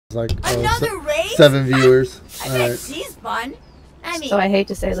Like Another race? 7 viewers. I bet she's fun. I mean, So I hate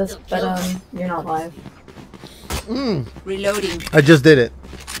to say this, but you're not live. reloading. I just did it.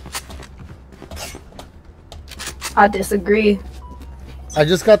 I disagree. I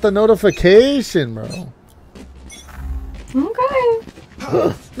just got the notification, bro.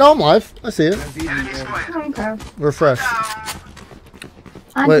 Okay. No, I'm live. I see it. Okay. Refresh.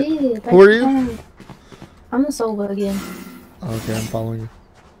 I Wait, did. who are you? I'm the solo again. Okay, I'm following you.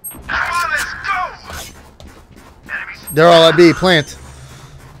 They're all at B. Plant.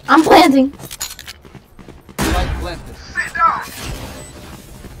 I'm planting.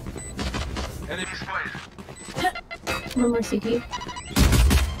 One more CT.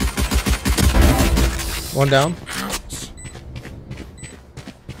 One down.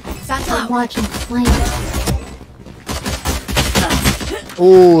 I'm watching plant.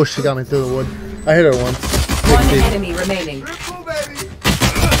 Oh, she got me through the wood. I hit her once. One enemy remaining. Last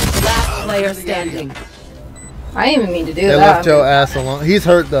player standing. I didn't even mean to do They that. left Joe ass alone. He's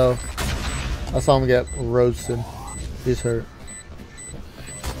hurt though. I saw him get roasted. He's hurt.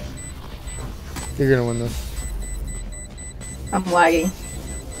 You're gonna win this. I'm lagging.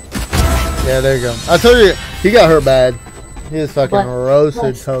 Yeah, there you go. I told you, he got hurt bad. He is fucking What?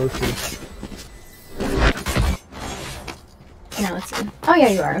 roasted, toasted. Now let's see. Oh yeah,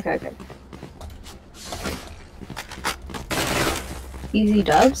 you are. Okay, okay. Easy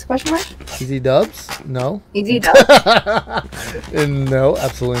dubs? Question mark? Easy dubs? No. Easy dubs. No,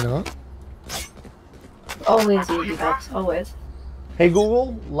 absolutely not. Always easy dubs. Always. Hey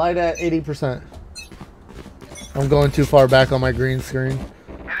Google, light at 80%. I'm going too far back on my green screen.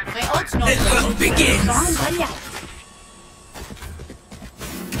 My ult's not ready. Begins.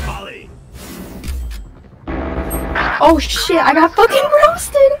 Oh shit! I got fucking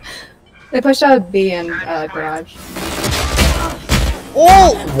roasted. They pushed out B and garage.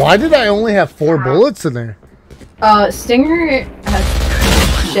 Oh! Why did I only have 4 bullets in there? Stinger has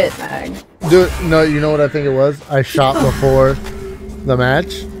shit mag. Dude, no, you know what I think it was? I shot before the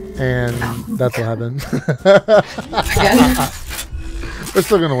match, and that's what happened. Again. We're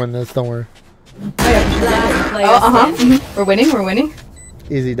still gonna win this, don't worry. Last player Oh, standing. We're winning. We're winning.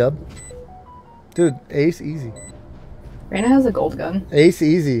 Easy dub. Dude, ace easy. Reyna has a gold gun. Ace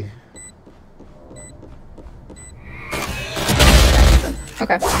easy.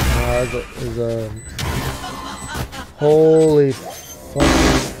 Okay. Holy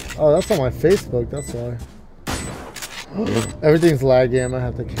fucking... Oh, that's on my Facebook, that's why. Everything's laggy, I might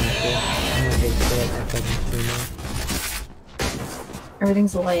have to cancel. I'm gonna go set up my fucking stream now.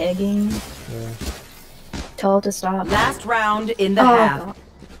 Everything's lagging. Yeah. Tell it to stop. Last round in the half. God.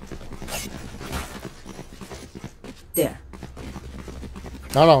 There.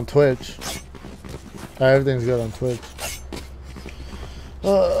 Not on Twitch. Everything's good on Twitch.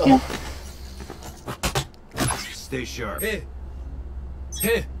 Yeah. Stay sharp. Hey.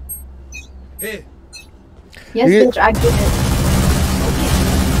 Hey. Hey. Yes, You- bitch, I get it.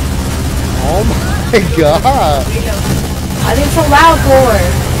 Oh my god! I think it's so loud for.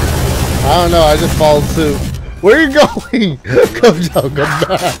 I don't know, I just followed suit. Where are you going? Come down, come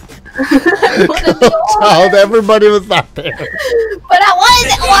back. Come down, everybody was not there. But I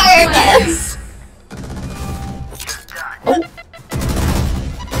wasn't working. Oh.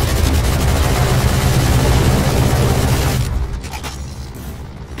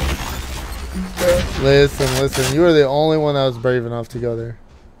 Listen, you were the only one that was brave enough to go there.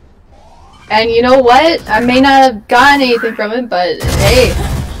 And you know what? I may not have gotten anything from it, but hey.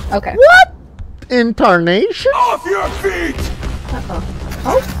 Okay. What? Incarnation? Off your feet! Uh-oh.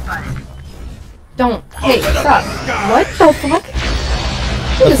 Oh? Don't. Hey, stop. What the fuck?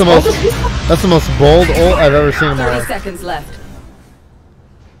 That's the most bold ult I've ever seen in my 30 life. seconds left.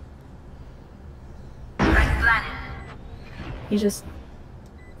 He's just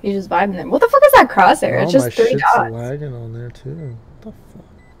vibing there. What the fuck is that crosshair? It's Oh, my just 3 shit's dots. lagging on there too. What the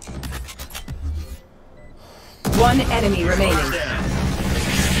fuck? One enemy remaining.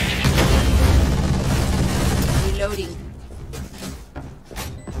 Reloading.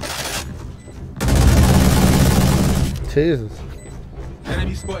 Jesus.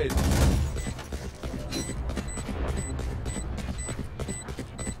 Enemy spotted.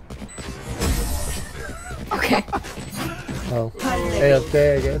 Okay. Oh.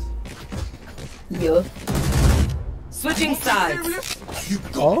 AFK, I guess. Yeah. Switching sides.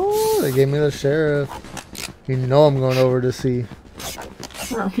 Oh, they gave me the sheriff. You know I'm going over to see.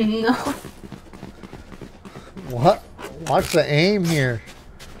 Oh, no. What? Watch the aim here.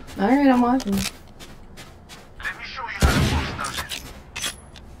 Alright, I'm watching.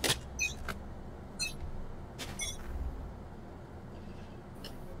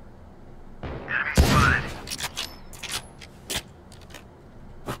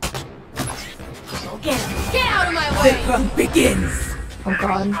 The hunt begins. Oh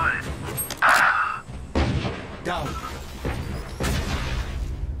god. Down.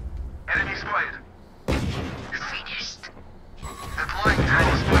 Enemy spotted. Finished. Deploying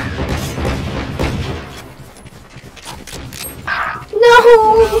tiny spider. No!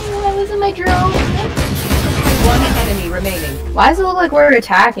 I was in my drone. One enemy remaining. Why does it look like we're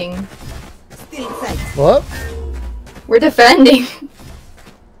attacking? Still in sight. What? We're defending.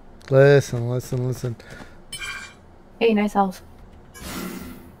 Listen, listen, listen. Hey, nice health.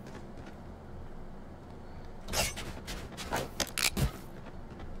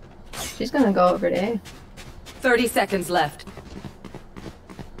 She's gonna go over to A. 30 seconds left.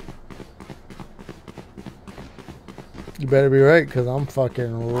 You better be right, because I'm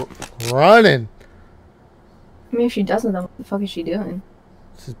fucking running. I mean, if she doesn't, then what the fuck is she doing?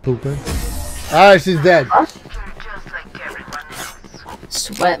 She's pooping. Alright, she's dead. Just like everyone else.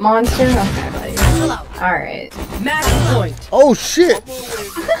 Sweat monster? Okay, buddy. Alright. Match point. Oh shit!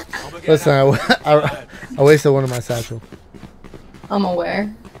 Listen, I wasted one of my satchel. I'm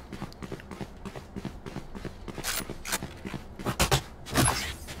aware.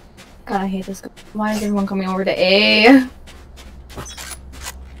 God, I hate this. Why is everyone coming over to A?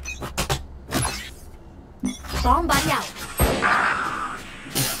 Bomb buddy out.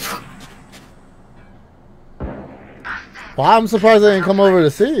 Wow, I'm surprised they didn't come over to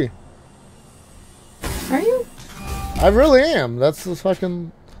C. Are you? I really am. That's the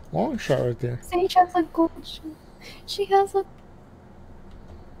fucking long shot right there. Sage has a gold shield. She has a.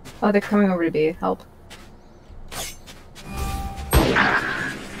 Oh, they're coming over to B. Help.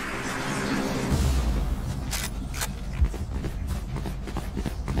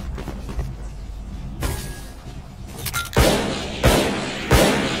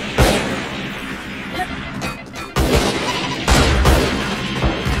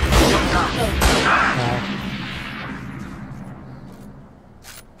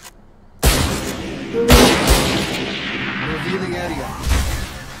 Revealing area.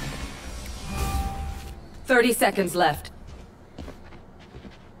 30 seconds left.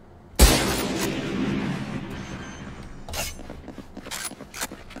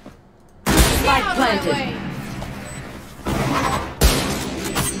 Spike planted.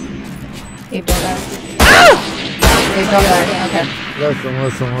 They built that. They built that. Okay.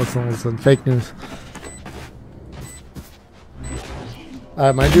 Listen. Fake news.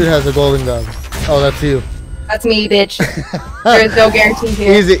 Alright, my dude has a golden gun. Oh, that's you. That's me, bitch. There's no guarantee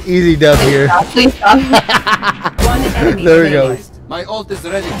here. Easy dub here. Please stop. One enemy There we go. remaining. My ult is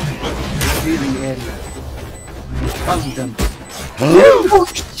ready. Revealing area. Found them. Oh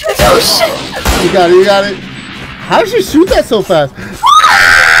shit! Oh shit! You got it. How did you shoot that so fast?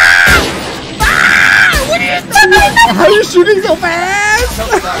 What are you doing? How are you shooting so fast?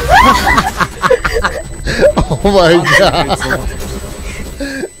 Oh my god.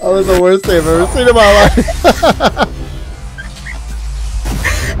 That was the worst thing I've ever seen in my life.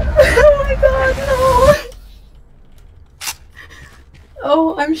 Oh my god, no!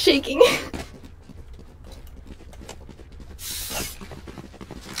 Oh, I'm shaking.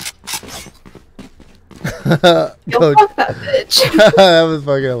 Yo, Coach, fuck that bitch. that was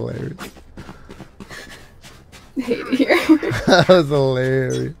fucking hilarious. I hate it here. That was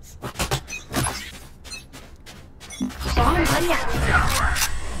hilarious. Bomb buddy out.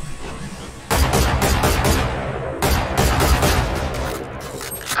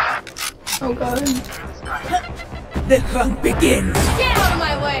 Oh god. The hunt begins. Get out of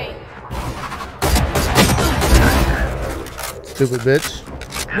my way. Stupid bitch.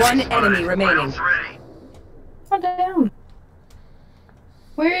 One enemy remaining. Oh damn.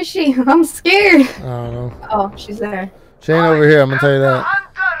 Where is she? I'm scared. I don't know. Oh, she's there. She ain't over here, I'm gonna tell you that.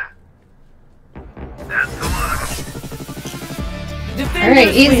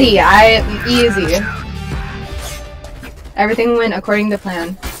 Alright, easy. Easy. Everything went according to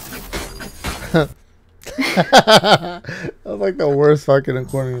plan. That was like the worst fucking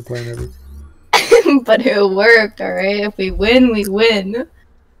according to plan ever. But it worked, alright? If we win, we win.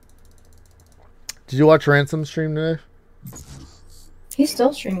 Did you watch Ransom stream today? He's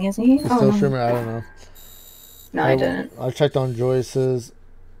still streaming, isn't he? He's still streaming? I don't know. No, I didn't. I checked on Joyce's.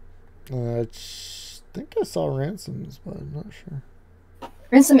 I think I saw Ransom's, but I'm not sure.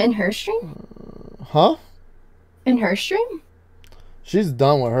 Ransom in her stream? Huh? In her stream? She's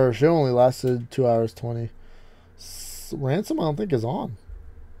done with her. She only lasted 2 hours 20. Ransom, I don't think is on.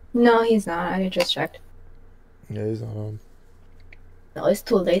 No, he's not. I just checked. Yeah, he's not on. No, it's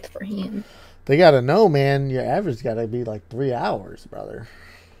too late for him. They gotta know, man. Your average gotta be like 3 hours, brother.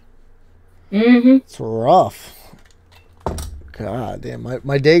 Mm-hmm. It's rough. God damn,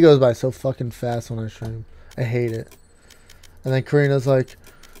 my day goes by so fucking fast when I stream. I hate it. And then Karina's like,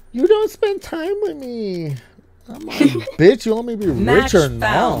 you don't spend time with me. I'm like, bitch, you want me to be Match rich or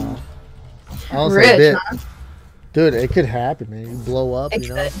found. not? I don't say Rich, bitch. huh? Dude, it could happen, man. You blow up, It you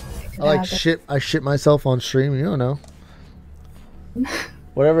know? could I like happen. shit. I shit myself on stream. You don't know.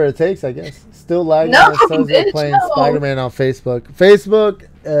 Whatever it takes, I guess. Still lagging. No, It says we're bitch, playing no. Spider-Man on Facebook.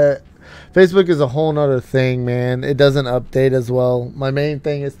 Facebook is a whole nother thing, man. It doesn't update as well. My main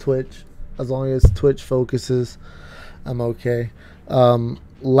thing is Twitch. As long as Twitch focuses, I'm okay.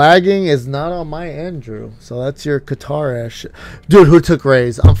 Lagging is not on my end, Drew. So that's your Qatar ass shit. Dude, who took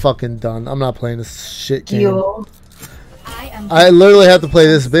Raze? I'm fucking done. I'm not playing this shit game. You. I literally have to play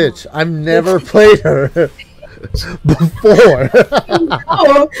this bitch. I've never played her before.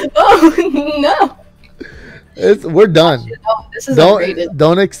 Oh no! We're done. No, this is unrated.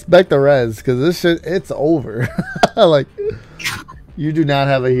 Don't expect a res because this shit it's over. Like you do not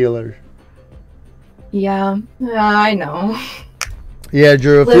have a healer. Yeah, I know. Yeah,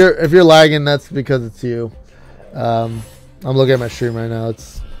 Drew. If you're lagging, that's because it's you. I'm looking at my stream right now.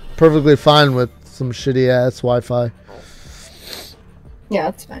 It's perfectly fine with some shitty ass Wi-Fi. Yeah,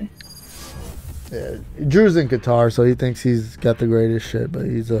 it's fine. Yeah, Drew's in Qatar, so he thinks he's got the greatest shit, but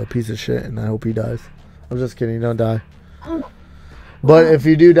he's a piece of shit, and I hope he dies. I'm just kidding. Don't die. But if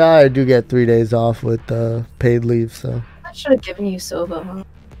you do die, I do get 3 days off with paid leave. So. I should have given you Sova. Huh?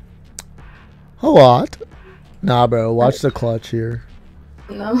 A lot. Nah, bro. Watch the clutch here.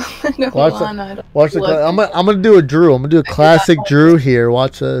 No, I don't Watch want. Watch the. I'm gonna do a Drew. I'm gonna do a classic Drew here.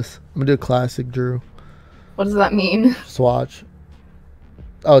 Watch this. I'm gonna do a classic Drew. What does that mean? Just watch.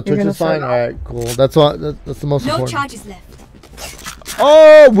 Oh, Twitch gonna is fine. start All right, cool. That's the most No important. charges left.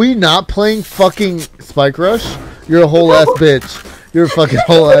 Oh, we not playing fucking Spike Rush? You're a whole ass bitch. You're a fucking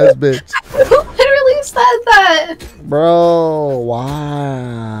whole ass bitch, Who literally said that? bro.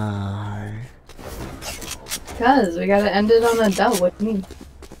 Why? Because we gotta end it on a dub. What do you mean?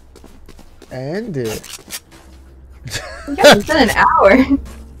 End it. Yeah, it's been an hour.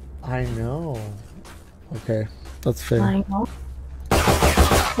 I know. Okay, that's fair. I know.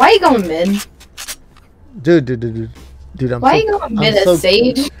 Why are you going mid? Dude. I'm Why are so, you going I'm mid so- as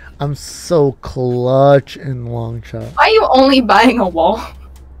Sage? I'm so clutch in long shot. Why are you only buying a wall?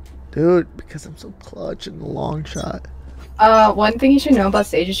 Dude, because I'm so clutch in the long shot. One thing you should know about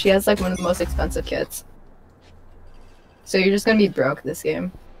Sage is she has like one of the most expensive kits. So you're just gonna be broke this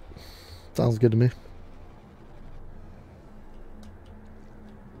game. Sounds good to me.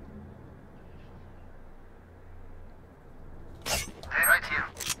 Hey, right here.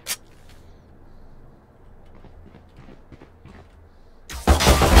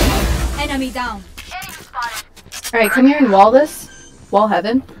 Enemy down. Enemy spotted. Alright, come here and wall this. Wall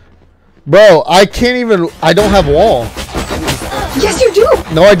heaven. Bro, I can't even. I don't have wall. Yes, you do!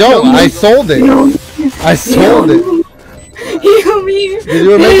 No, I don't. I sold it. I sold it. Heal me! You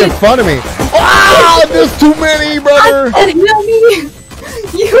were making fun of me. Wow, there's too many, brother. Heal me!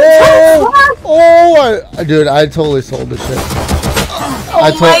 You Dude, I totally sold this shit.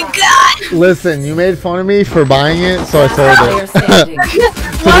 Oh my god! Listen, you made fun of me for buying it, so I Player sold it. standing.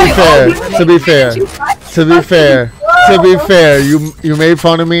 To be fair, you made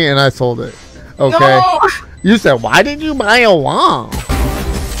fun of me and I sold it. Okay. No. You said, why did you buy a wall?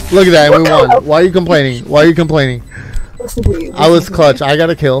 Look at that, we won. Why are you complaining? Listen to me. I was clutch. I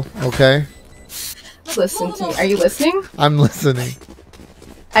got a kill. Okay. Listen to me. Are you listening? I'm listening.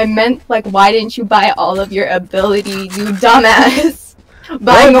 I meant, like, why didn't you buy all of your ability, you dumbass?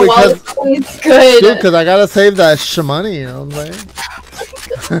 Buying a wall is always good. Dude, because I gotta save that shmoney, you know what I'm saying?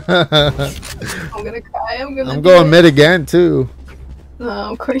 I'm gonna cry. I'm I'm going mid again, too.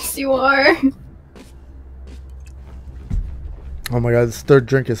 Oh, of course you are. Oh my god, this third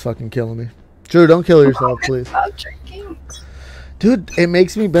drink is fucking killing me. Drew, don't kill yourself, please. Stop drinking. Dude, it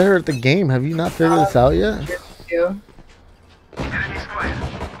makes me better at the game. Have you not figured this out yet? You. Enemy spotted.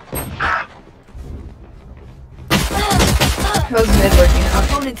 How's mid working out?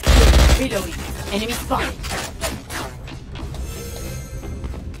 Opponent's killed. Reloading. Enemy spotted.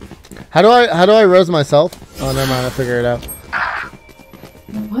 How do I res myself? Oh, never mind. I figured it out.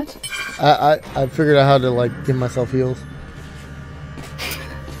 What? I figured out how to like give myself heals.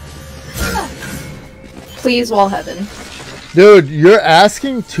 Please, wall heaven. Dude, you're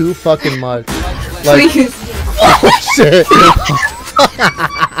asking too fucking much. Like, Please. oh shit.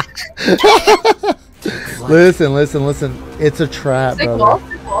 Listen. It's a trap, Stick brother. wall.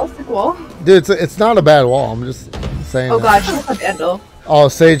 Stick wall. Stick wall. Dude, it's not a bad wall. I'm just saying. Oh that. god, shut up, Endel. Oh,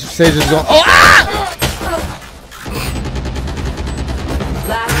 Sage is going. Oh, ah!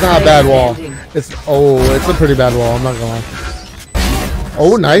 Last It's not a player bad wall. standing. It's a pretty bad wall. I'm not gonna lie.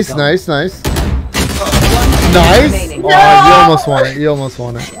 Oh, nice. One Nice. remaining. Oh, you almost won it. You almost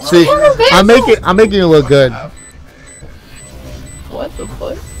won it. See, I'm making you look good. What the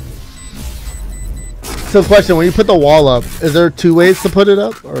fuck? So, question: when you put the wall up, is there 2 ways to put it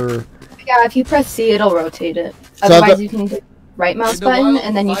up, or? Yeah, if you press C, it'll rotate it. So Otherwise, the- you can hit right mouse button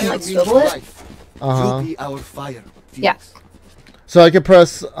and then you can like swivel it. Uh-huh. Our fire. Yeah. So I could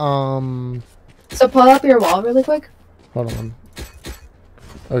press So pull up your wall really quick. hold on.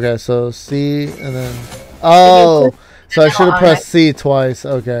 Okay, so C and then oh, so I should have pressed C twice.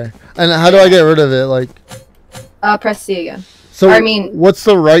 Okay. And how do I get rid of it? Like Press C again. so I mean- what's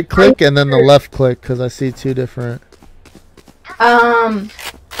the right click and then the left click cuz I see 2 different.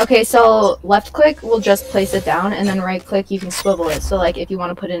 Okay, so left click will just place it down, and then right click you can swivel it. So like if you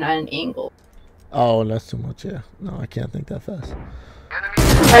want to put it at an angle. Oh, that's too much. Yeah. No, I can't think that fast.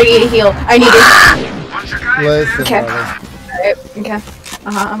 I need a heal. I need a. Bunch of guys Listen, Okay. brother. Alright, okay.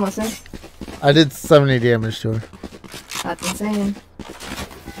 I'm listening. I did 70 damage to her. That's insane.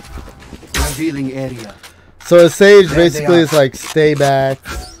 Revealing area. So a sage There they basically are. is like stay back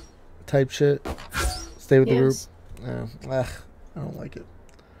type shit. Stay with the group. Yes. Yeah. Ugh, I don't like it.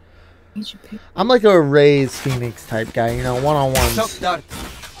 You should pick- I'm like a Raze Phoenix type guy, you know, Shock one-on-ones. dart.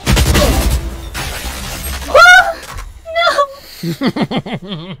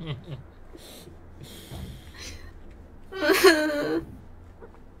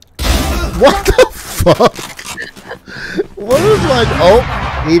 What the fuck? What is like? Oh,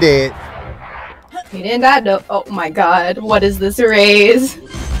 he did. He didn't die. No. Oh my god. What is this raise?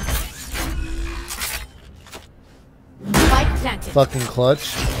 Spike planted. Fucking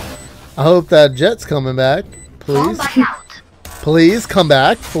clutch. I hope that Jet's coming back. Please. back out. Please come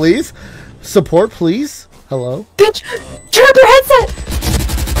back. Please. Support, please. Hello. Bitch! Turn up your headset!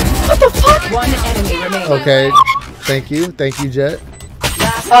 What the fuck? One enemy remaining. Okay. Thank you. Thank you, Jet.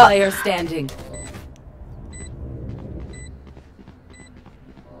 Last player standing.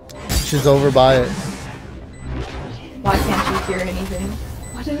 She's over by it. Why can't you hear anything?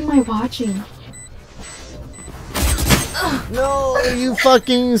 What am I watching? No, you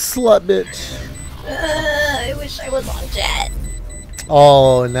fucking slut bitch. I wish I was on Jet.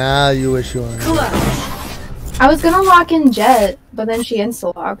 Oh, now you wish you were. I was gonna lock in Jet, but then she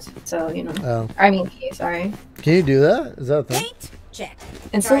insta-locked, so, you know. Oh. I mean, sorry. Can you do that? Is that a thing? Paint. Check.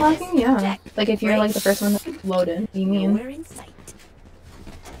 Insta-locking? Yeah. Check. Like, if you're, like, the first one to load in. What do you mean? Nowhere in sight.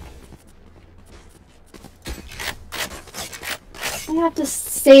 I have to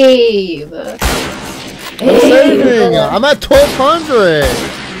save. I'm saving. I'm at 1200.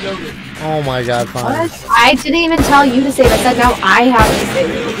 Oh my god, fine. What? I didn't even tell you to save. I said now I have to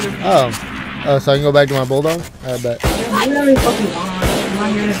save. Oh. Oh, so I can go back to my bulldog? I bet. Whatever you fucking want. I'm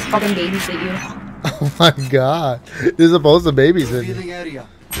not here to fucking babysit you. Oh my god. You're supposed to babysit me. Revealing area.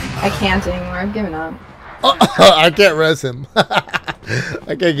 I can't anymore. I've given up. Oh, I can't res him.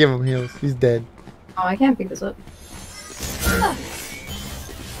 I can't give him heals. He's dead. Oh, I can't pick this up.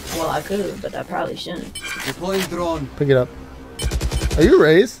 Well, I could, but I probably shouldn't. Deploying drone. Pick it up. Are you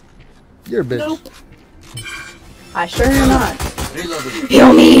raised? You're a bitch. Nope. I sure am not. Reloading.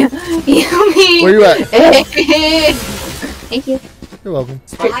 Heal me! Heal me! Where you at? Thank you. You're welcome.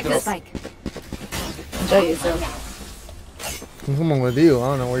 Spike the spike. Enjoy yourself. I'm coming with you. I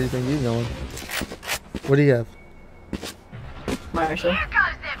don't know where you think you're going. What do you have? Marshall. Here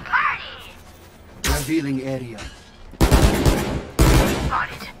goes the party. Revealing area.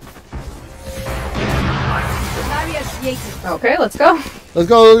 Spotted. Barrier created. Okay, let's go. Let's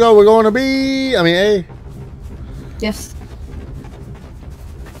go, let's go. We're going to B. I mean, A. Yes.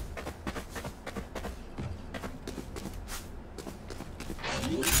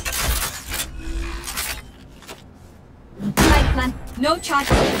 Spike plant. No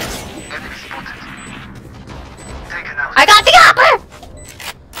charge. Enemy spotted. Taken out. I got the upper!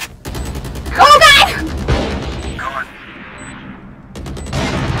 Oh god! Go on.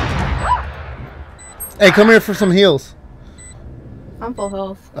 Hey, come here for some heals. I'm full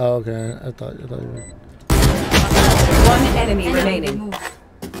health. Oh, okay. I thought you were. One enemy remaining. Remove.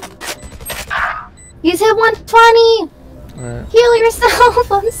 He's hit 120! Alright. Heal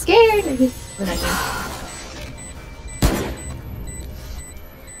yourself! I'm scared!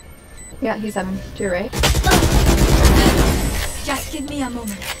 Yeah, he's 7. To your right. Just give me a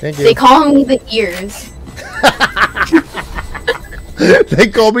moment. Thank you. They call me the ears. They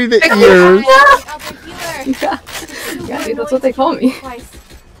call me the ears. Other healer. Yeah, dude, that's what they call me.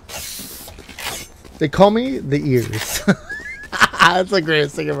 Twice. They call me the ears. That's the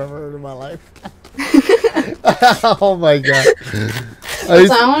greatest thing I've ever heard in my life. Oh my god. So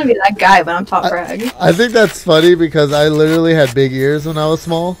I want to be that guy, but I'm top frag. I think that's funny because I literally had big ears when I was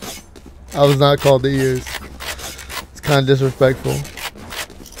small. I was not called the ears. kind of disrespectful.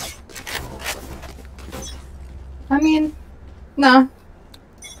 I mean, nah.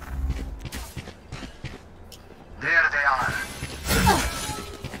 There they are.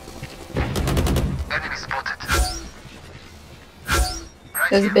 Enemy spotted. Right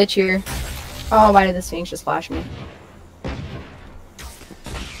There's a here. bitch here. Oh, why did the Sphinx just flash me?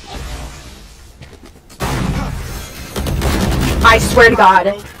 I swear to God.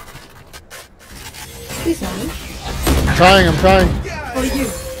 Please no. I'm trying.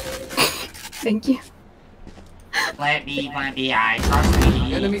 Thank you. Let me, I trust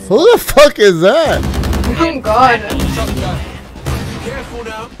me. Enemy Who the fuck is that? Oh God. shotgun. Careful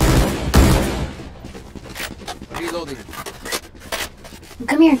now. Reloading.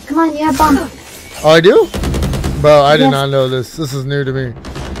 Come here. Come on. You have bomb. Oh, I do? Bro, I did Yes. not know this. This is new to me.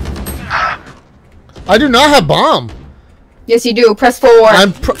 I do not have bomb. Yes, you do. Press 4.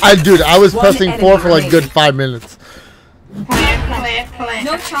 Dude, I was One pressing enemy 4 for like remaining. good 5 minutes.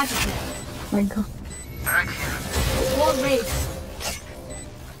 No charges left. Oh my God. Right here. Wall raised.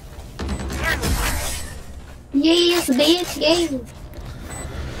 Yes, bitch. Yes.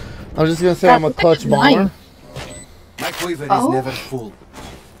 I'm just gonna say I'm a clutch bomber. My quiver Oh. is never full.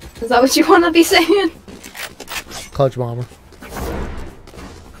 Is that what you want to be saying? Clutch bomber.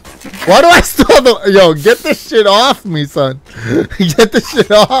 Why do I still have the... Yo, get this shit off me, son. Get this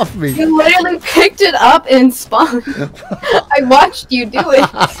shit off me. You literally picked it up and spun. I watched you do it.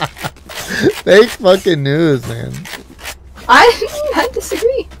 Fake fucking news, man. I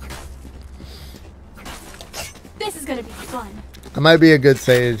disagree. This is gonna be fun. I might be a good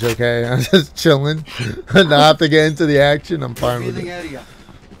sage, okay? I'm just chilling. Not have to get into the action. I'm fine with Revealing it. area.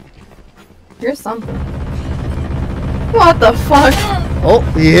 Here's something. What the fuck? Oh,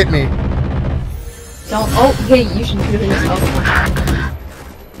 he hit me. Don't. Oh, hey, you should do it yourself.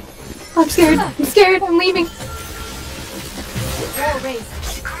 I'm scared. I'm scared. I'm leaving. Wall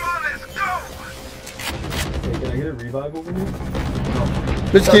raised. Come on, let's go. Can I get a revive over here?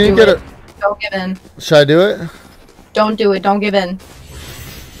 Bitch, Don't can you do get it. a... Don't give in. Should I do it? Don't do it. Don't give in.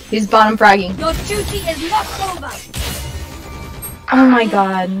 He's bottom fragging. Your duty is not over. Oh my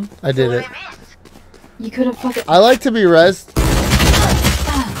God. I did it. You could have fucking. I like to be res.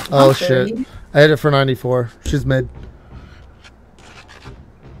 Oh, sure. shit. I hit it for 94. She's mid.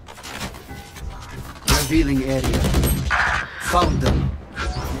 Revealing area. Found them.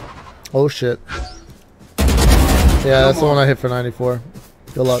 Oh, shit. Yeah, that's the one I hit for 94.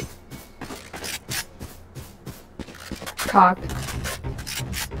 Good luck. Cock.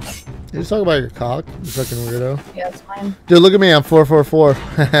 You just talk about your cock, you fucking weirdo. Yeah, it's fine. Dude, look at me. I'm 444.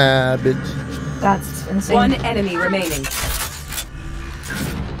 Bitch. That's insane. One enemy remaining.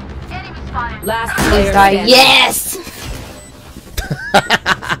 Enemy spotted. Last Please player die. standing. Yes!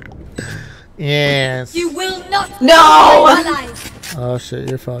 Yes. You will not. No! Alive. Oh, shit.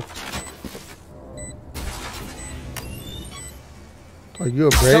 You're fucked. Oh, you a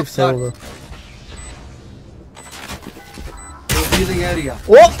brave soul. Revealing area.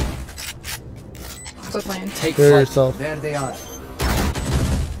 Whoop! Quit playing. Take Clear flight. yourself. There they are.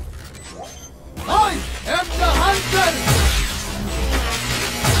 I am the hunter!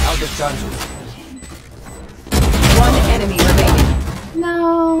 Out of charges. One enemy remaining.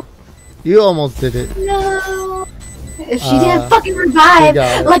 No. You almost did it. No. If she Uh, didn't fucking she revive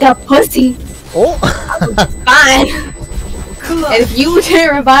got it. like a pussy, Oh! fine. And if you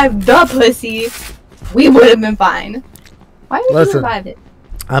didn't revive the pussy, we would have been fine. Why did Listen. you revive it?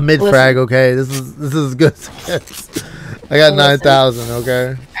 I'm mid frag, okay? This is good. I got 9,000,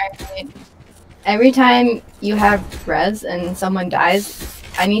 okay? Alright. Every time you have res and someone dies,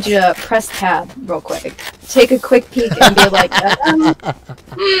 I need you to press tab real quick. Take a quick peek and be like,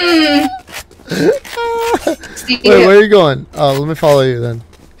 See, Wait, where are you going? Oh, let me follow you then.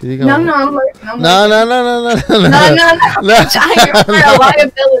 You no, I'm lurking. I'm No, lurking. no. No, bitch, you're a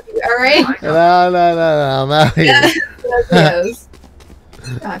liability, alright? No, I'm out here. Yes, yes.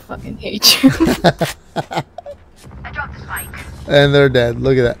 I fucking hate you. I dropped the spike. And they're dead.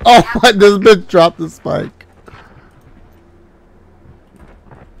 Look at that. Oh, my, this bitch dropped the spike.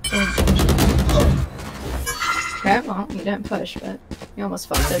 Okay, well, you didn't push, but you almost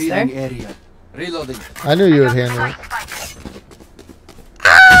fucked us there. Revealing area. Reloading. I knew you would handle it.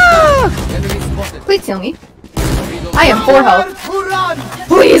 Enemy spotted. Please kill me. Reloading. I am 4 health. Who run?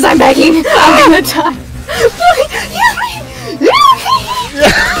 Please, I'm begging. I'm gonna die.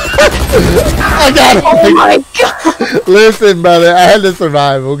 I got it. Oh my god. Listen, brother, I had to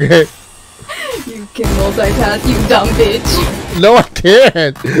survive, okay? You can multitask, you dumb bitch. No, I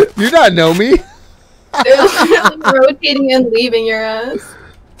can't. You not know me? They're literally rotating and leaving your ass.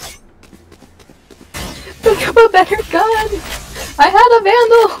 Think of a better gun. I had a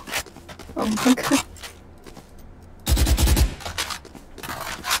vandal. Oh my god.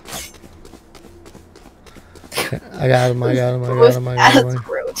 I got him. Most ass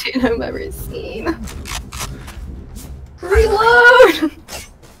rotate I've ever seen. Reload.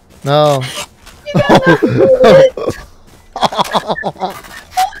 No.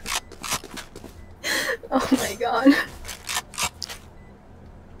 Oh my god.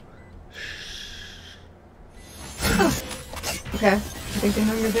 Okay, I think they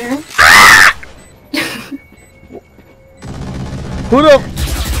know you're there. Who the?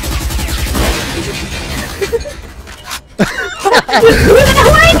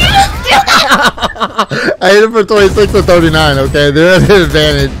 I hit him for 26 to 39. Okay, they're at an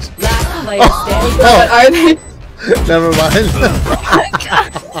advantage. Last player standing. What are they? Never mind.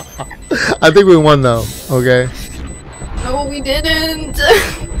 I think we won though. Okay. No, we didn't.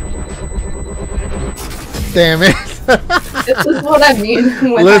 Damn it. This is what I mean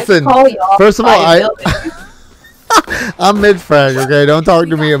when Listen, I call y'all. first of all, by ability. I'm mid frag. Okay, don't talk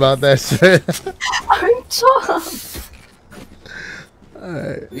to me about that shit. I'm tough.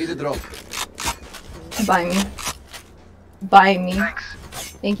 Alright. Need a drop. Buy me. Buy me.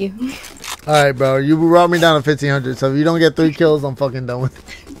 Thank you. Alright, bro. You brought me down to 1500. So if you don't get 3 kills, I'm fucking done with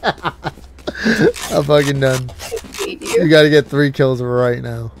it. I'm fucking done. Hate You you. gotta get 3 kills right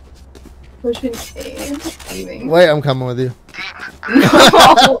now. Pushing A. Leaving. Wait, I'm coming with you.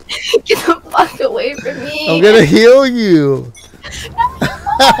 No! Get the fuck away from me! I'm gonna heal you.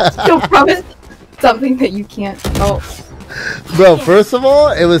 Don't promise something that you can't. Oh. Bro, first of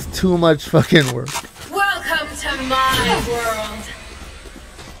all, it was too much fucking work. Welcome to my world.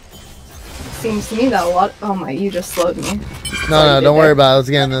 Seems to me that a lot. Oh my, you just slowed me. No, don't worry about it. Let's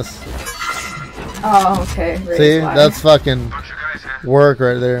get in this. Oh, okay. Raise See? Y. That's fucking work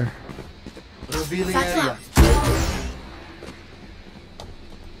right there. Revealing area.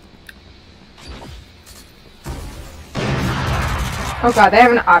 Oh god, they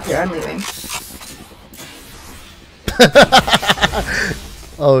have an op here. I'm leaving.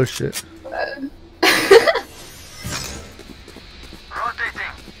 Oh shit.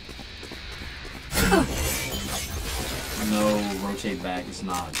 Rotating. No, rotate back. It's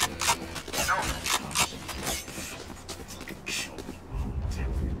not.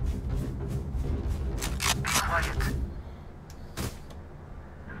 Quiet.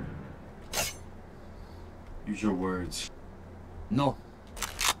 Use your words. No.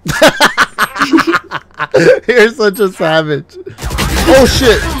 You're such a savage. Oh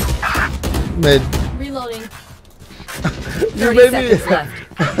shit. Mid. Reloading. You 30 made seconds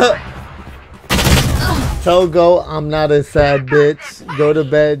me. left. Tell Go I'm not a sad bitch. Go to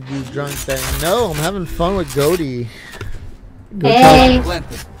bed, you drunk thing. No, I'm having fun with Goaty. Go Hey.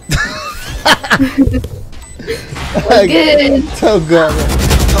 Planted. Good. Tell Go.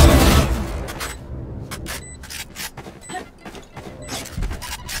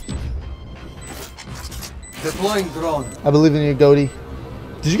 Deploying drone. I believe in you, Goaty.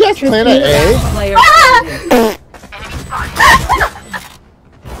 Did you guys plan at A? Last player standing.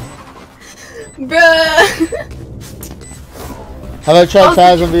 Bruh. Have I tried Oh,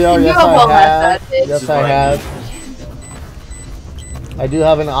 Phasm VR? you Yes, have all I that, have. bitch. Yes, I have. I do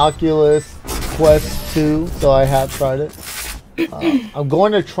have an Oculus Quest 2, so I have tried it. I'm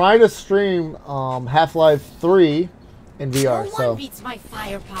going to try to stream Half-Life 3 in VR, No so one beats my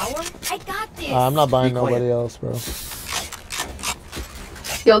firepower. I got this. I'm not buying Be quiet. nobody else, bro.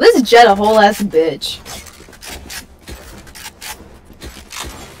 Yo, this Jet a whole ass bitch.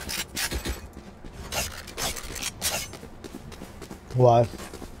 Why?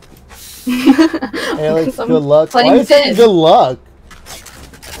 Alex, I'm good luck. playing Why is it Sid. good luck?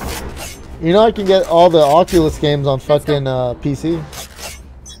 You know I can get all the Oculus games on fucking PC.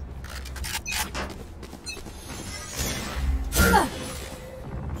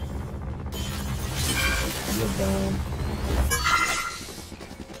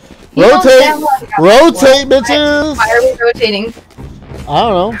 You don't Rotate! sound like a- Rotate, bitches! Why are we rotating? I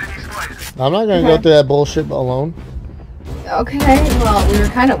don't know. I'm not gonna go through that bullshit alone. Okay, well, we were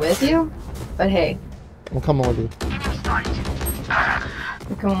kind of with you, but hey, I'm coming with you.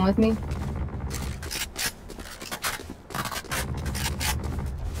 you're coming with me.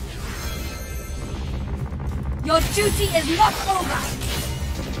 Your duty is not over.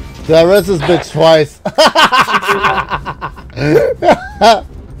 Dude, I res this bitch twice.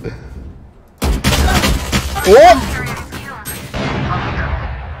 What?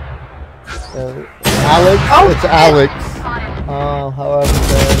 Alex? Oh, It's Alex.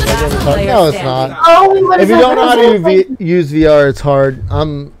 However, no, it's not. Oh, what If is you that don't know how to girl's name? use VR, it's hard.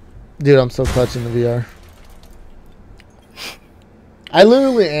 Dude, I'm so clutching the VR. I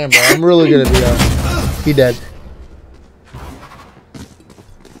literally am, bro. I'm really good at VR. He dead.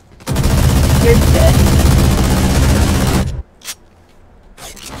 You're dead.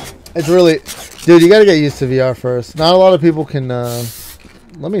 It's really, dude. You gotta get used to VR first. Not a lot of people can.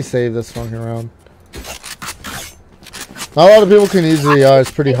 Let me save this fucking round. Not a lot of people can use VR.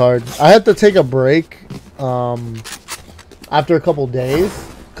 It's pretty hard. I had to take a break after a couple days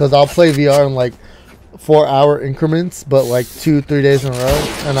because I'll play VR in like 4-hour increments, but like 2-3 days in a row,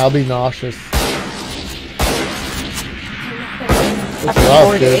 and I'll be nauseous. It's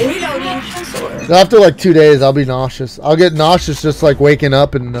rough, dude. After like 2 days, I'll be nauseous. I'll get nauseous just like waking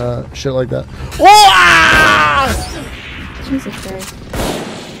up and shit like that. Jesus Christ.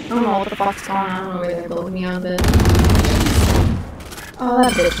 I don't know what the fuck's going on. I don't know where they're blowing me on it. Oh,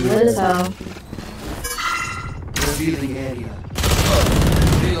 that bitch lit as hell. Revealing area.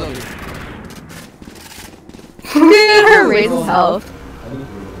 Her raises health.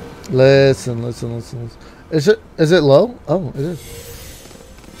 Listen. Is it low? Oh, it is.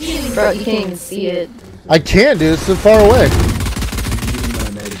 Bro, you can't even see it. I can't, dude. It's so far away.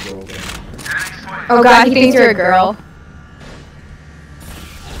 Oh god, he thinks you're a girl.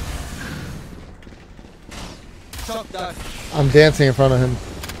 I'm dancing in front of him.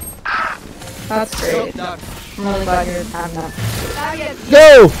 That's great. I'm really glad you're having that.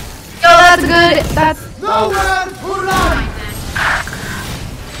 Go! Yo, that's good. That's.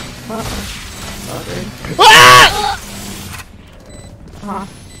 Ah!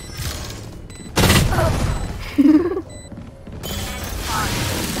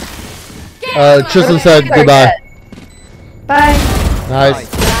 Tristan said goodbye. Bye. Nice.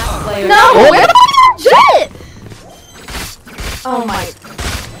 No, where the fuck is Jet? Oh my.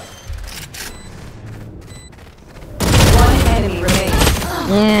 One enemy remaining.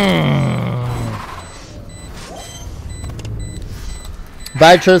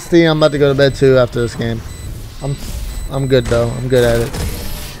 Bye, Tristy. I'm about to go to bed too after this game. I'm good though. I'm good at it.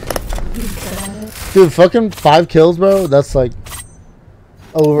 Dude, fucking 5 kills, bro. That's like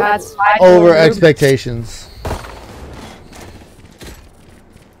over expectations.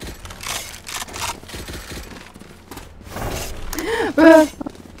 What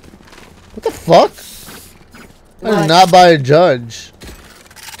the fuck? I did not buy a judge.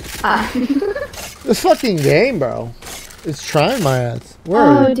 This fucking game, bro. It's trying my ass. Where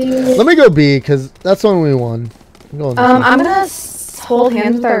are you? Dude. Let me go B, because that's when we won. I'm going this way. I'm gonna hold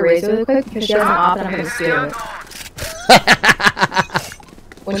hands with our Razor really quick because she has an op and I'm gonna steal it.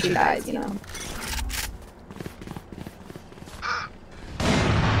 When she dies, you know.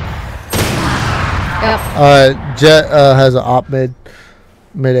 Yep. Jet has an op mid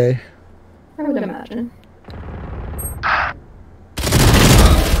A. I would imagine.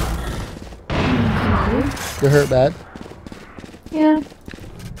 You hurt bad? Yeah.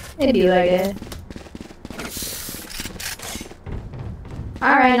 It'd be like it.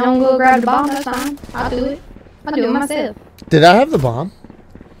 Alright, no one go grab the bomb, that's fine. I'll do it. I'll do it myself. Did I have the bomb?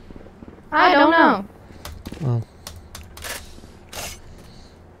 I don't know. Oh.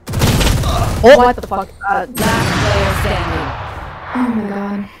 What the fuck? Last player standing. Oh my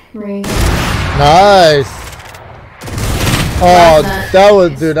god. Ray. Nice. Oh, That's that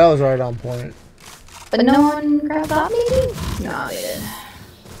was, dude, that was right on point. But no one grabbed that maybe? No, they did.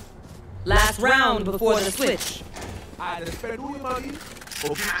 Last round before the switch. I don't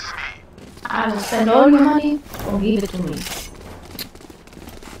spend all your money, or give it to me.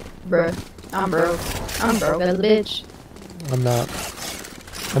 Bruh. I'm broke. I'm broke as a bitch. I'm not.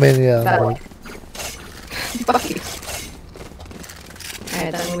 I mean, yeah. I'm broke. Fuck you.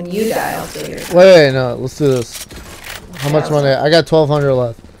 Alright, then when you die, I'll steal your. Wait, no, let's do this. How much money? I got 1,200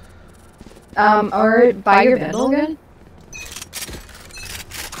 left. Or buy your bundle again?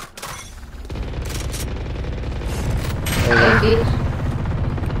 Okay.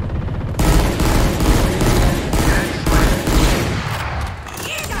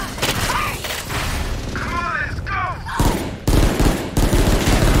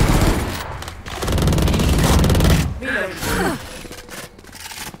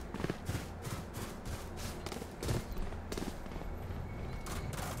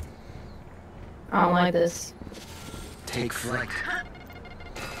 I don't like this. Take flight.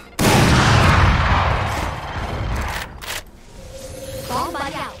 Fall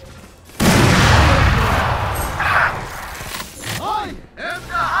back out. I am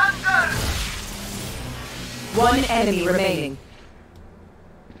the hunter! One enemy remaining.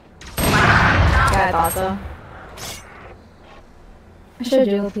 Yeah, I thought so. I should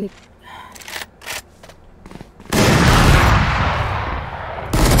do a peek.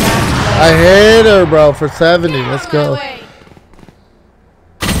 I hit her, bro, for 70. Let's go.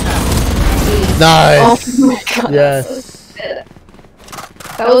 Nice. Oh my god. Yes.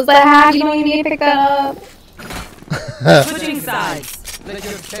 That was the hack. You don't even need to pick that up. Switching sides. Let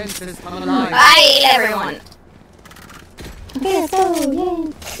your senses come alive. Bye, everyone. Okay, let's go.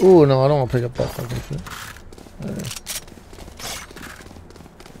 Yay. Ooh, no, I don't want to pick up that fucking shit.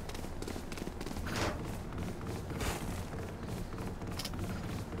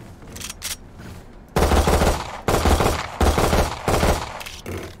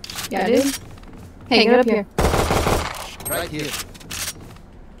 Yeah, dude. Hey, get up here. Right here.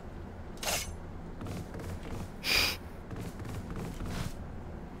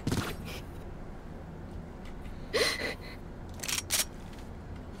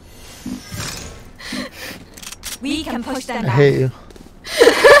 We can push them I back. hate you.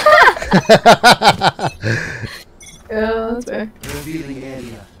 Yeah, that's fair. Revealing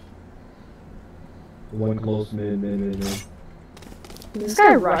area. One close mid. Is this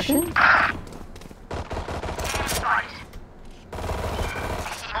guy Russian?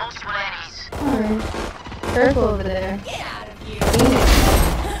 Alright. Careful over there.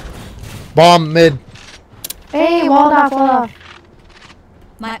 Bomb mid. Hey, walled off.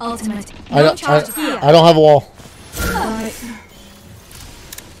 My ultimate. I No don't, charges here. I don't have a wall. Alright.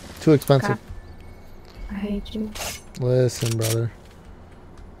 Too expensive. Okay. I hate you. Listen, brother.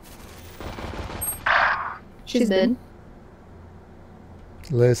 She's dead.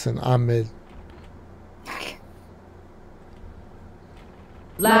 Listen, I'm mid.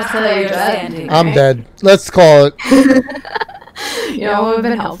 Last player standing. I'm dead. Let's call it. You know what would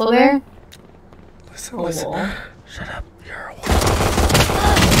have been helpful there? Listen, A listen. wall. Shut up. You're a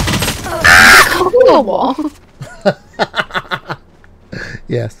A wall. wall.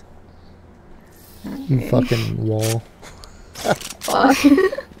 Yes. You fucking wall. Fuck.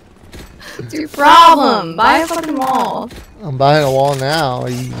 What's your problem? Buy a fucking wall. I'm buying a wall now.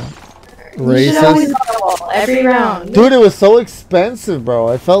 You You should always racist. buy a wall every round. Dude, it was so expensive, bro.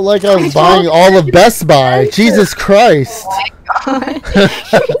 I felt like I was buying all of Best Buy. Jesus Christ. Oh my god.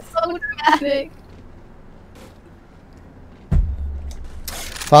 You're so dramatic.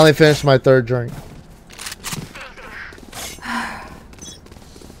 Finally finished my third drink.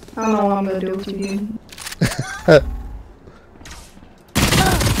 I don't know what I'm gonna do with you, dude.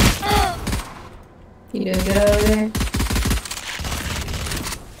 You didn't get over there?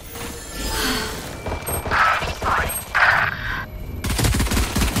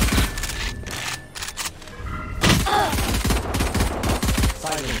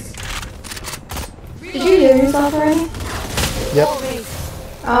 Did you heal yourself already? Yep.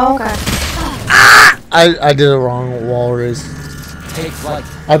 Oh, okay. I did it wrong. Wall race. Take flight.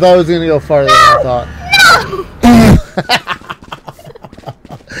 I thought it was gonna go farther than I thought.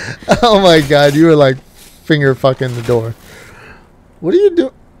 Oh my god, you were like finger fucking the door. What are you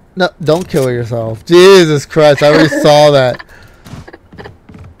doing? No, don't kill yourself. Jesus Christ, I already saw that.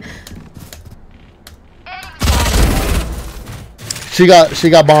 She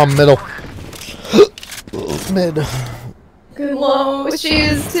got bombed middle. Mid. Good low. She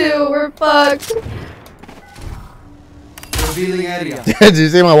is too. We're fucked. Revealing area. Did you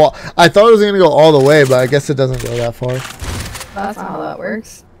see my wall? I thought it was gonna go all the way, but I guess it doesn't go that far. That's not how that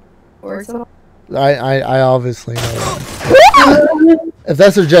works. Works at all. I obviously know that. If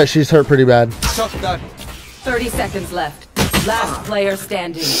that's her jet, she's hurt pretty bad. Shot down. 30 seconds left. Last player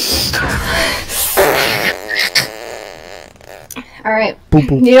standing. Alright. Boop,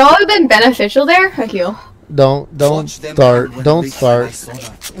 boop. You know what would have been beneficial there? A heal. Don't Watch them start. when Don't we start. my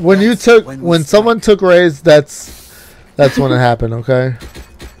sonar. When someone took Raze, that's when it happened. Okay,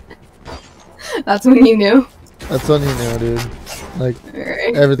 That's when you knew. that's when you know, dude. Like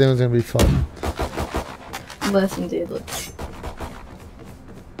Alright. everything was gonna be fun. Listen, dude. Listen.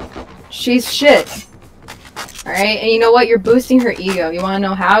 She's shit. Alright? And you know what? You're boosting her ego. You wanna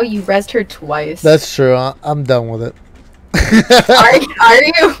know how? You rezzed her twice. That's true. I'm done with it. Are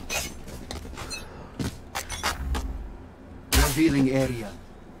you? Revealing area.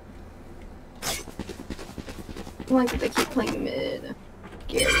 I like that they keep playing mid.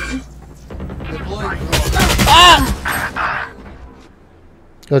 Gary. Deploying.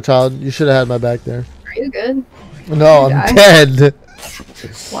 Go, child. You should have had my back there. Are you good? No, You I'm die? dead.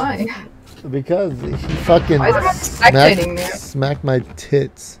 Why? Because he fucking Why is everyone spectating there? smacked my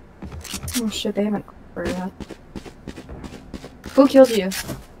tits. Oh shit, they haven't heard that. Who killed you?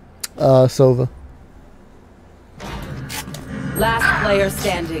 Sova. Last player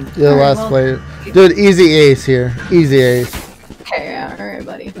standing. You're the Alright, last well- player. Dude, easy ace here. Easy ace. Okay, yeah, alright,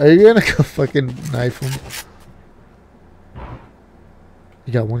 buddy. Are you gonna go fucking knife him?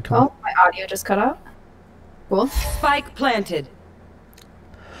 You got one coming. Oh, my audio just cut out. Cool. Spike planted.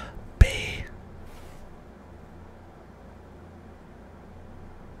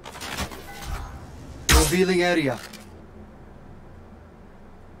 Revealing area.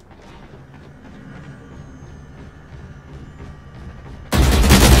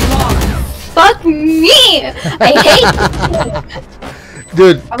 Fuck me! I hate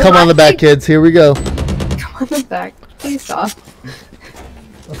Dude, come on the back, kids. Here we go. Come on the back. Please stop.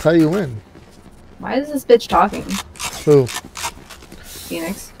 That's how you win. Why is this bitch talking? Who?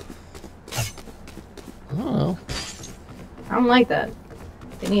 Phoenix. I don't know. I don't like that.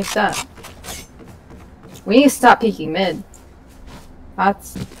 They need to stop. We need to stop peeking mid.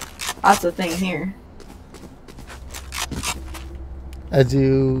 That's the thing here. As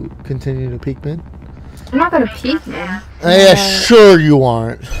you continue to peek mid? I'm not gonna peek mid. Yeah, sure you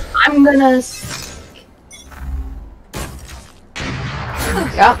aren't. I'm gonna.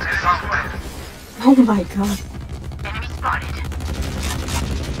 Yep. Oh my god.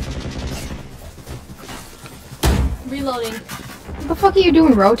 Reloading. What the fuck are you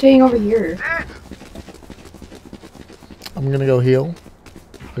doing rotating over here? I'm gonna go heal.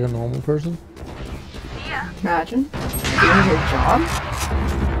 Like a normal person. Imagine. Doing your job?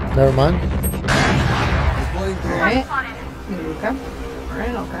 Never mind. Deploying drone. Alright. Okay.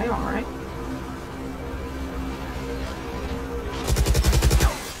 Alright, okay, alright.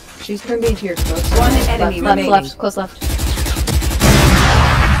 She's gonna be to your close. One enemy left, remaining. left, close left.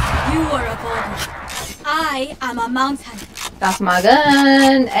 You are a boulder. I am a mountain. That's my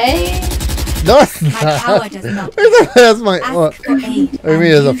gun, eh? No, it's My not. power does not. That's my. Ask What? for aid. What do you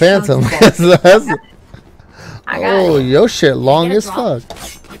mean and it's a you phantom? shall That's, I got oh, it. yo shit, long Get a as drop? fuck.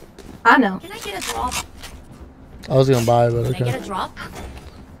 I know. Can I get a drop? I was gonna buy it, but Can I get okay. a drop?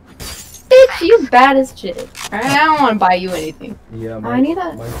 Bitch, you bad as shit. Alright, I don't wanna buy you anything. Yeah, I need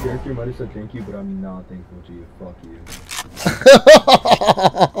a- my character might have said thank you, but I'm not thankful to you. Fuck you.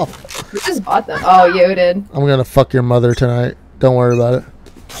 Who just bought them? Oh, you did. I'm gonna fuck your mother tonight. Don't worry about it.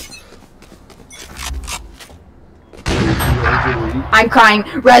 I'm crying.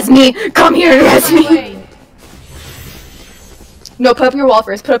 Res me! Come here, res me! No, put up your wall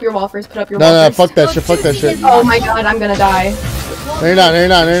first. Put up your wall first. Put up your wall No, first. fuck that shit. Fuck that shit. Oh my god, I'm gonna die. No, you're not. No, you're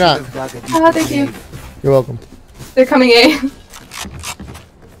not. No, you're not. Oh, thank you. You're welcome. They're coming in.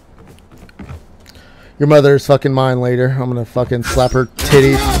 Your mother's fucking mine later. I'm gonna fucking slap her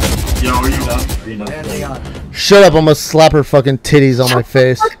titties. Yo, are you done? And they are. Shut up! I'm gonna slap her fucking titties on my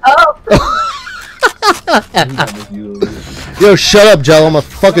face. Oh, Yo, shut up, Jello. I'm gonna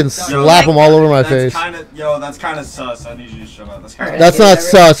fucking slap them all over my face. That's kind of sus. I need you to shut up. That's kind of. That's not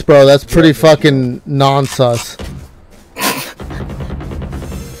sus, bro. That's pretty fucking non-sus.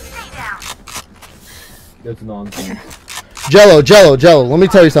 That's nonsense. Jello. Let me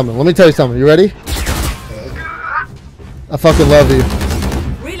tell you something. You ready? I fucking love you.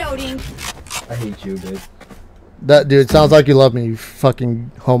 Reloading. I hate you, dude. That dude sounds like you love me, you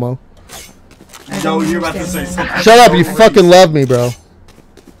fucking homo. Yo, you're about to say something. Shut up, you fucking love me, bro. Shut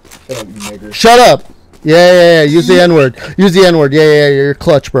up, you nigger. Shut up. Yeah. Use the N-word. Yeah. You're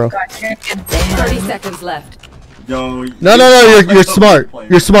clutch, bro. 30 seconds left. Yo. No. You're smart.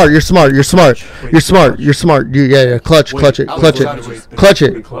 You're smart. Yeah. Clutch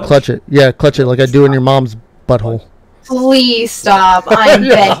it. Yeah, clutch it like I do in your mom's butthole. please stop. I'm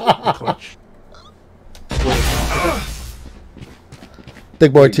begging.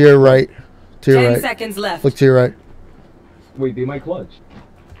 Big boy, to your right. To your 10 right. seconds left. Look to your right. Wait, they might clutch.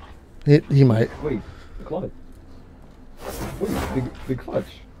 He might. Wait, the clutch. Wait, the clutch.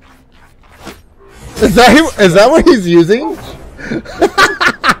 Is that what he's using?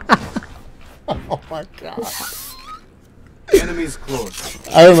 Oh my god. Enemies close.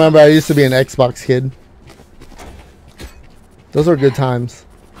 I remember I used to be an Xbox kid. Those were good times.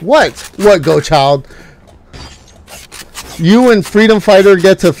 What? What, Go Child? You and Freedom Fighter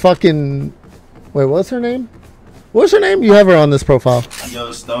get to fucking... Wait, what's her name? What's her name? You have her on this profile.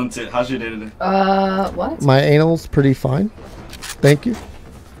 Yo, Stone Tit, how's your day today? What? My anal's pretty fine. Thank you.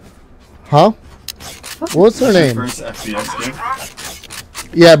 Huh? What's her name? First FPS game?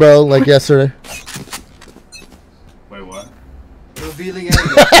 Yeah, bro, like yesterday. Wait, what? Revealing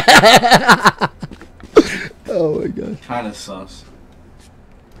area. Oh my god. Kinda sus.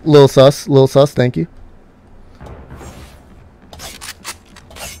 Little sus, thank you.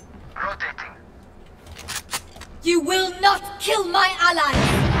 You will not kill my ally.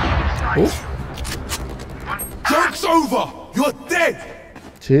 Joke's over! You're dead!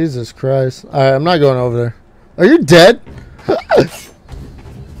 Jesus Christ. Alright, I'm not going over there. Are you dead?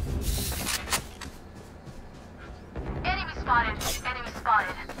 Enemy spotted. Enemy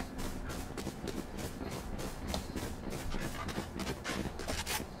spotted.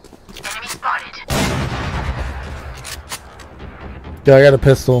 Enemy spotted. Dude, I got a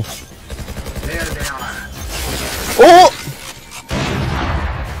pistol. There they are. Oh!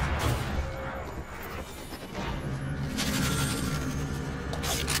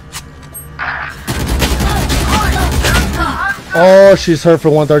 Oh, she's hurt for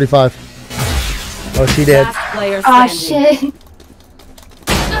 135. Oh, she did. Last player Oh standing. shit.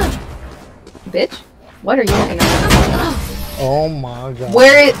 Bitch, what are you looking at? Oh my god.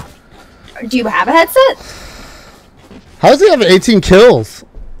 Where do you have a headset? How does he have 18 kills?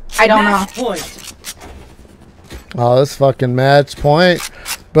 I don't know. Match point. Oh, this fucking match point.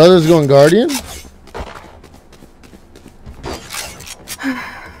 Brothers going Guardian?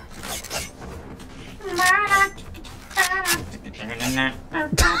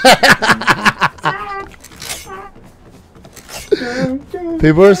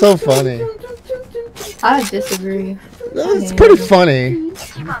 People are so funny. I disagree. It's pretty funny.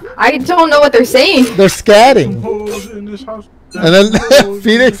 I don't know what they're saying. They're scatting. In this house. And then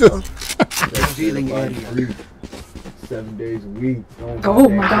Phoenix is... Revealing area. 7 days a week. Oh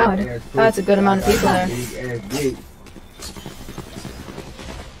my god. That's a good amount of people there.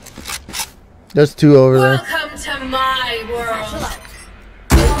 There's 2 over there. Welcome to my world.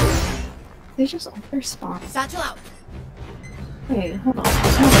 They just over spawn. Satchel out. Wait, hold on.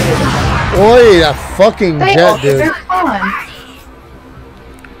 Oi, that fucking They jet, all dude. they're gone.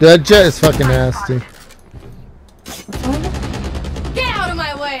 That jet is fucking nasty. Get out of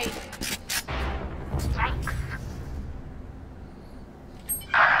my way.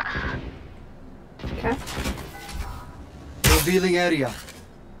 Okay. Revealing area.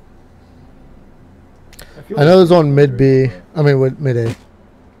 I know there's one mid B. I mean, with mid A.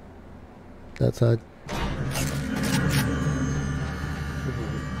 That side.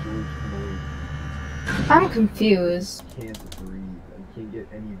 I'm confused. I can't breathe. I can't get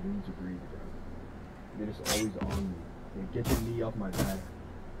any room to breathe. They're just always on me. Get your knee off my back.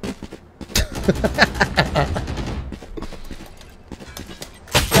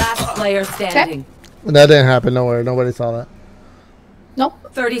 Last player standing. That didn't happen nowhere. Nobody saw that. Nope.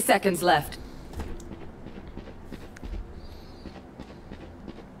 30 seconds left.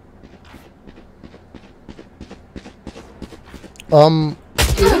 Homie.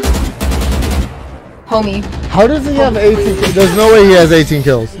 How does he have 18 kills? There's no way he has 18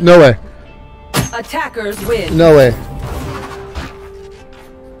 kills. No way. Attackers win. No way.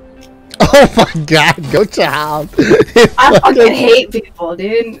 Oh my god, go child. I fucking hate people,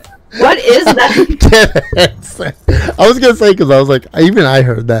 dude. What is that? I was gonna say because I was like, even I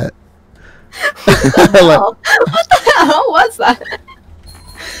heard that. What the hell was that?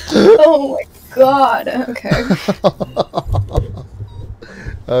 Oh my god. Okay.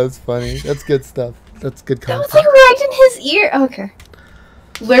 That's funny. That's good stuff. That's good That content. was like right in his ear. Okay.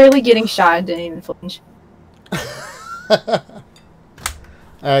 Literally getting shot and didn't even flinch.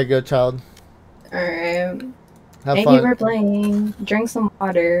 Alright, go child. Alright. Have Thank fun. you for playing. Drink some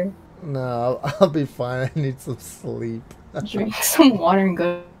water. No, I'll be fine. I need some sleep. Drink some water and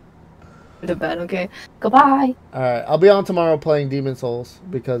go to bed, okay? Goodbye. Alright, I'll be on tomorrow playing Demon Souls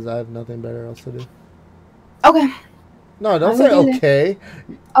because I have nothing better else to do. Okay. No, don't I say will do that. okay.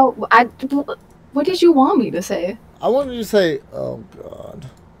 Oh, what did you want me to say? I wanted you to say, oh god.